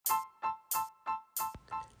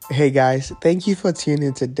Hey guys, thank you for tuning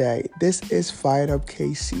in today. This is FiredUp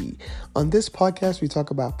KC. On this podcast, we talk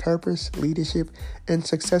about purpose, leadership, and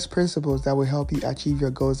success principles that will help you achieve your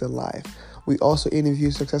goals in life. We also interview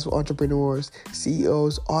successful entrepreneurs,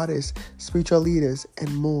 CEOs, artists, spiritual leaders,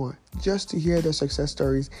 and more, just to hear their success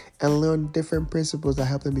stories and learn different principles that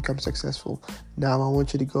help them become successful. Now, I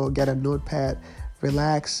want you to go get a notepad,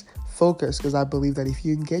 relax, focus, because I believe that if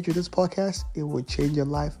you engage with this podcast, it will change your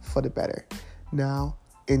life for the better. Now,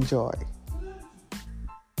 enjoy.